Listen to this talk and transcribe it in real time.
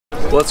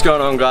What's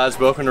going on, guys?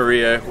 Welcome to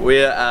Rio.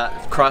 We're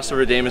at Christ the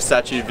Redeemer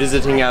statue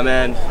visiting our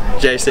man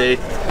JC,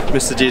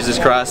 Mr. Jesus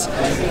Christ,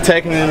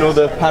 taking in all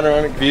the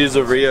panoramic views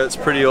of Rio. It's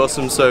pretty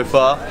awesome so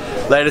far.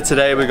 Later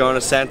today we're going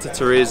to Santa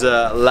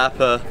Teresa,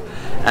 Lapa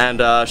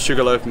and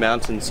Sugarloaf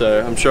Mountain,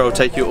 so I'm sure I'll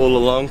take you all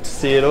along to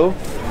see it all.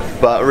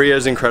 But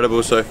Rio's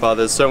incredible so far.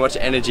 There's so much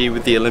energy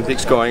with the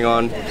Olympics going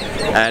on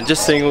and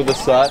just seeing all the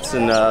sights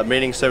and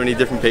meeting so many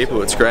different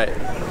people. It's great.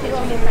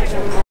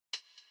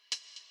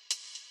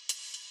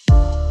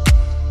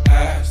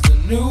 As the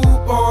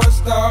newborn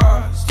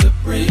starts to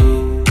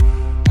breathe,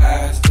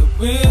 as the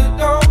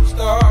widow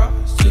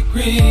starts to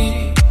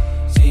grieve,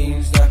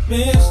 seems that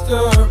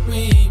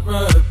mystery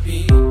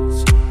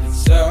repeats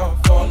itself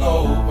all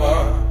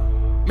over.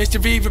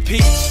 Mystery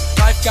repeats,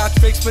 life got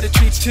fixed for the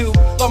treats too.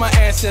 Love my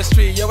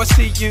ancestry, yo I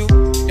see you.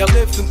 Y'all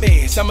live through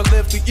me, so I'ma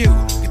live through you.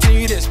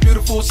 Continue this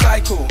beautiful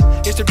cycle.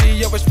 History,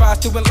 yo, it tries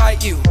to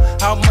enlighten you.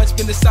 How much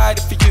been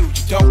decided for you?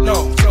 You don't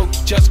know, so you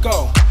just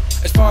go.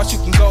 As far as you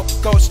can go,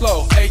 go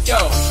slow. Hey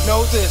yo,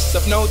 know this,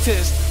 I've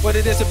noticed what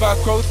it is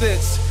about growth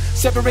is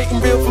separating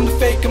real from the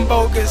fake and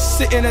bogus.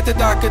 Sitting at the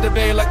dock of the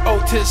bay like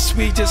Otis,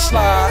 we just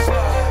slide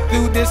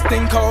through this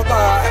thing called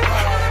life.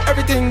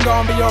 Everything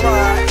gon' be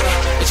alright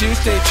as you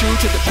stay true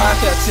to the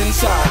path that's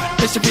inside.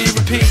 Mystery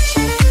repeats.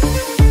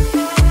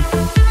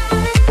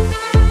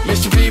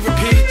 Mystery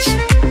repeats.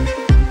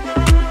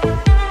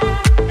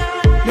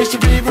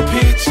 Mystery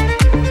repeats.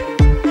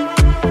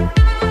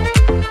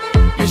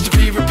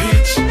 Mystery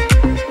repeats.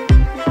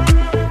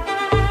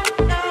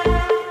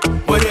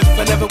 What if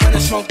I never went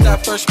and smoked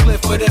that first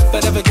spliff? What if I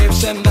never gave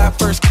Sam that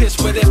first kiss?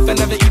 What if I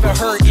never even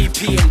heard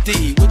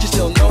EPMD? Would you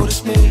still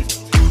notice me?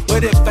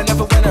 What if I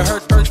never went and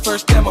heard Berg's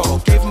first demo?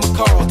 Gave him a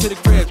call to the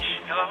crib.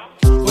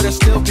 Would I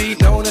still be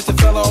known as the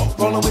fellow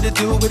rolling with a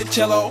dude with a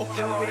cello?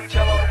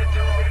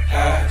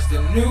 As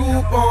the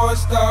newborn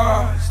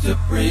starts to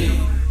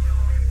breathe,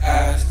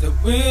 as the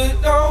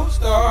widow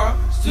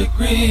starts to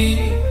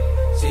grieve,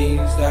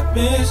 seems that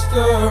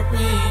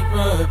mystery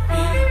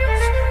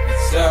repeats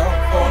itself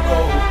all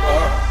over.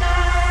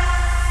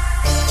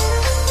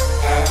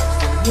 As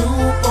the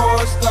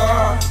newborn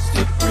starts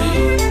to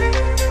breathe,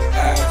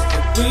 as the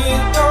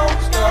widow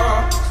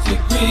starts to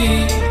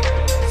grieve,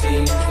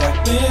 seems that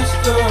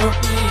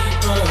mystery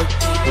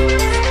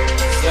repeats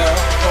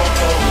itself all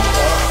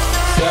over,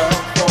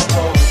 itself all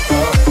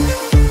over.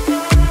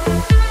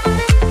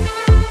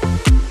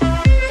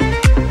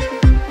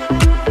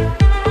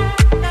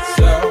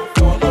 Itself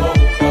all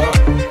over.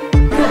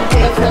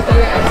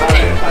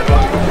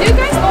 Do you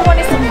guys all want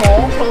some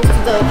more close to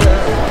the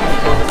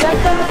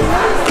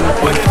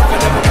What if I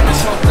never went and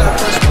smoked that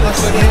first blunt?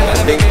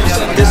 I think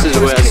this is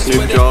where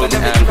Snoop Dogg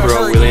and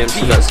Pharrell Williams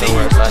did that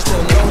somewhere back.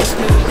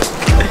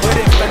 What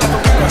if I never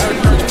went and heard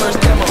Berg's first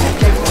demo?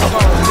 Gave him a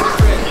call to the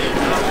crib.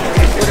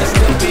 Would I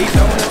still be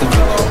known as the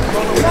fellow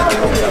rolling with a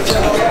dude with a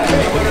cello?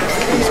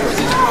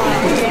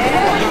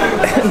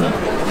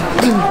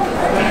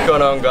 What's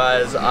going on,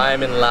 guys?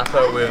 I'm in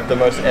Lapa with the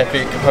most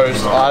epic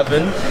host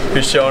Ivan,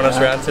 who's showing us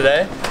around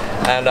today.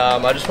 And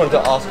I just wanted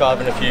to ask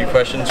Ivan a few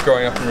questions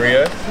growing up in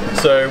Rio.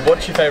 So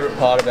what's your favourite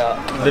part about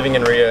living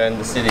in Rio and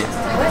the city?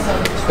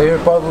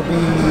 Favorite part would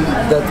be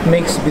that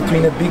mix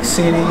between a big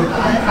city,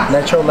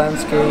 natural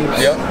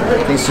landscapes,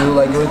 things to do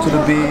like going to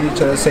the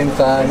beach at the same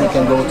time. You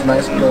can go to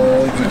nice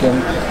clubs, you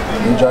can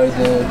enjoy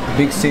the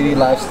big city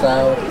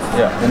lifestyle.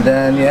 And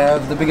then you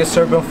have the biggest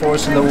urban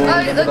force in the world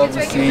in the middle of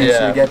the sea,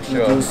 so you get to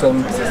do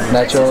some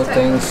natural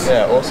things.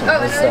 Yeah, awesome.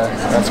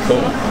 That's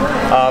cool.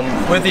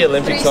 With the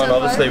Olympics on,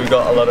 obviously we've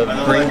got a lot of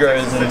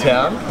gringos in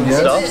town and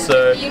stuff,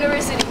 so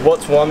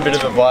what's one bit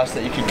of advice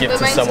that you could give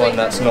to someone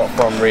that's not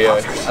from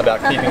Rio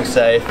about keeping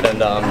safe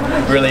and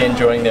really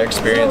enjoying their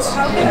experience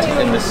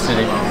in this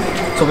city?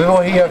 So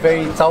people here are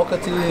very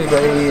talkative,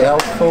 very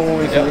helpful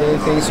if you need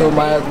anything, so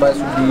my advice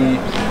would be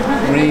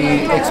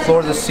really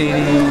explore the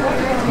city.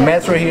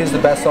 Metro here is the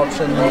best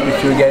option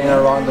if you're getting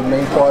around the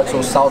main part,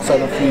 so south side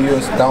of Rio,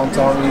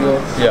 downtown Rio.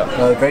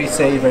 Very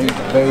safe,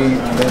 very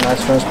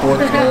nice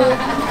transport.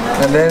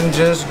 And then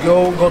just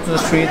go to the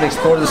street,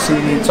 explore the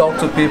city, talk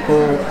to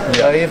people.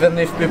 Even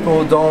if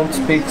people don't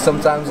speak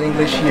sometimes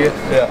English here,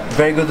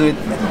 very good with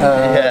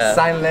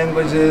sign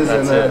languages.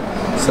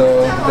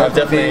 So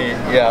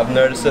I've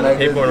noticed that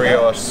people in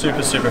Rio are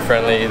super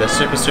friendly. They're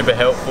super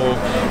helpful,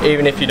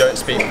 even if you don't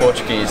speak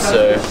Portuguese.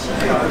 So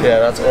yeah,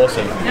 that's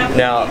awesome.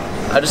 Now,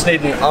 I just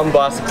need an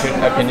unbiased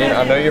opinion.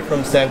 I know you're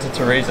from Santa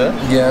Teresa.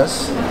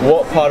 Yes.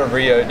 What part of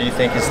Rio do you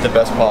think is the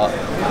best part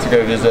to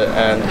go visit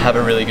and have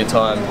a really good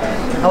time?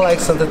 I like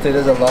Santa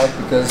Teresa a lot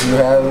because you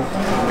have,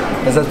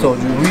 as I told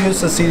you, Rio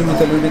is a city with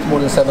a little bit more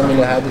than 7 million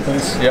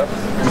inhabitants. In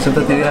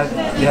Santa Teresa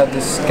you have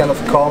this kind of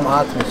calm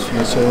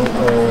atmosphere, so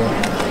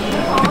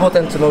people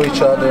tend to know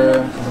each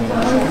other.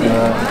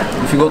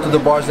 If you go to the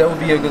bars, that would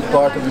be a good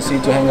part of the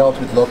city to hang out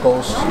with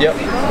locals. Yep.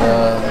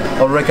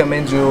 I would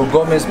recommend you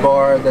Gomez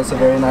Bar, that's a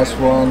very nice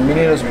one.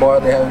 Mineiros Bar,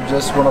 they have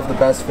just one of the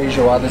best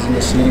feijoadas in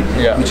the city,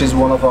 which is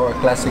one of our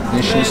classic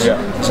dishes.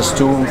 It's a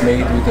stew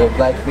made with the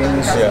black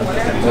beans.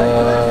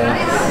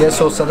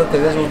 So Santa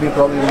Teresa would be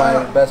probably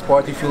my best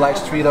part. If you like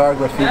street art,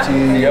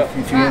 graffiti,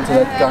 if you're into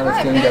that kind of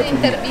thing, that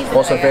would be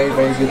also a very,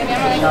 very good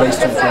place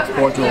to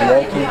export your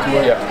walking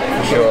tour. Yeah,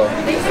 for sure.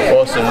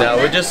 Awesome. Now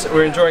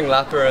we're enjoying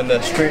Lapa and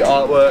the street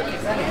artwork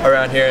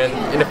around here, and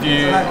in a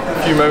few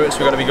moments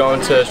we're going to be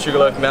going to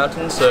Sugarloaf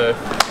Mountain, so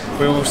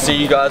we will see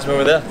you guys when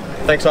we're there.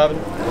 Thanks, Ivan.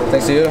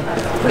 Thanks to you.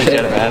 Appreciate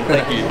it, man.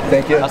 Thank you.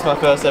 Thank you. That's my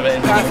first ever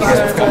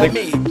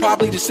Me,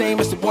 probably the same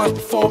as the ones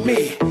before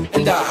me,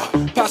 and I'll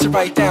pass it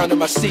right down to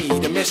my C,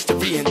 the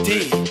mystery and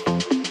D.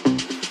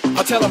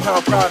 I'll tell them how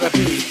proud I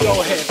be.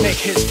 Go ahead, make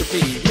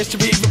history.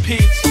 Mystery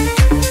repeats.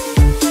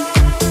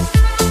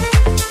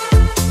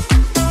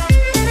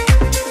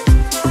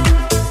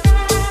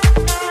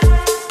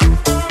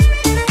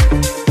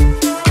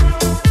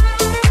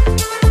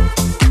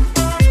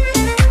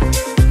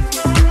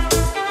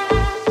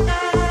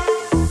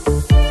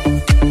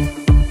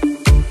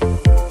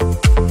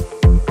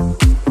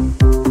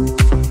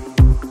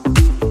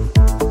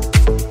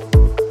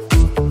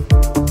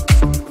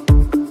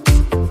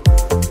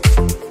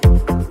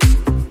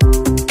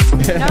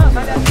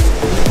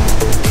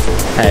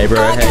 Hey bro,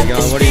 how you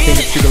going? What do you think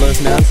of Sugarloaf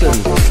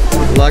Mountain?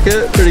 Like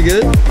it? Pretty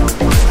good?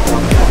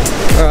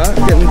 Alright,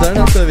 getting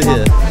donuts over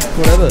here.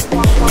 Whatever.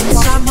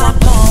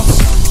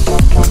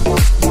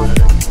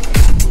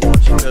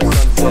 Watching the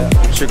sunset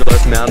on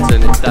Sugarloaf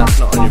Mountain, if that's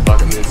not on your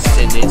bucket list,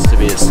 it needs to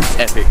be. It's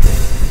epic.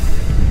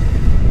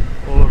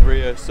 All of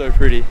Rio, so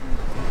pretty.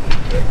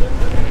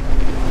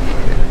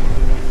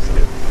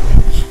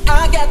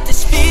 I got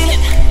this feeling.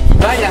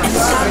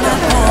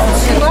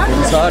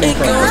 Starting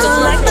from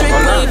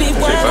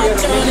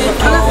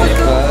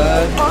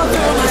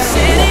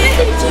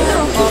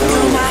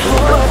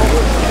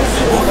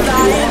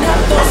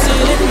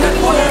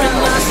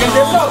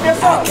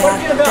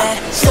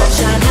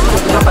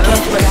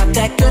got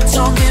that good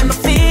song in my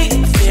feet.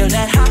 Feel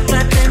that hot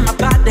blood in my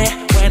body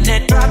when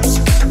it drops.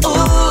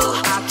 Ooh,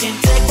 I can't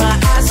take my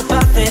eyes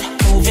above it.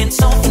 Moving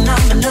so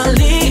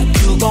phenomenally.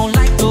 You gon'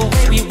 like the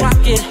way we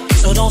rock it,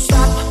 so don't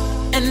stop.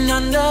 And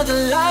under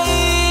the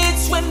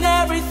lights, when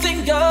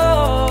everything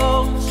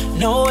goes,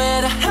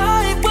 nowhere to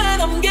hide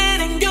when I'm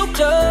getting you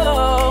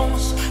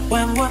close.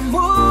 When we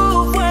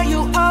move where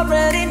you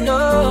already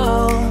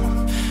know,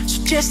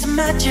 so just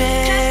imagine.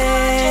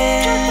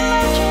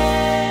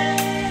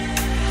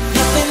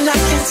 Nothing I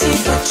can see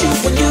but you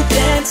when you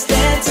dance,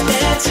 dance,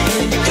 dance.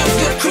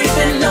 You're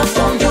creeping up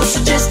on you,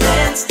 so just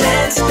dance,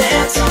 dance,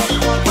 dance.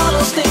 All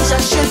those things I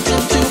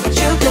shouldn't do, but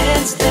you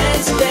dance,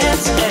 dance,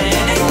 dance.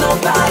 And ain't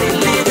nobody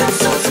leaving,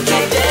 so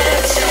keep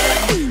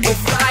dancing. We're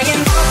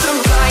flying awesome,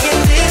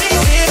 flying diddy,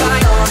 fly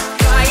on,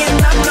 flying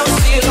up no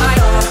steal, fly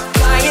on,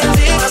 flying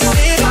diddy,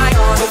 fly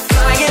on, we're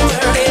flying,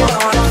 turn it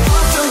on.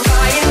 Awesome,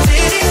 flying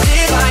diddy,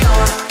 fly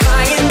on,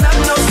 flying up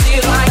no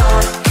steal, fly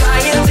on,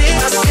 flying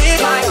diddy,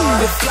 fly on,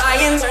 we're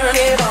flying, turn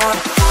it on.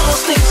 All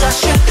those things I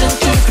shouldn't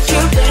do, but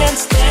you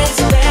dance, dance,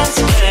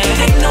 dance.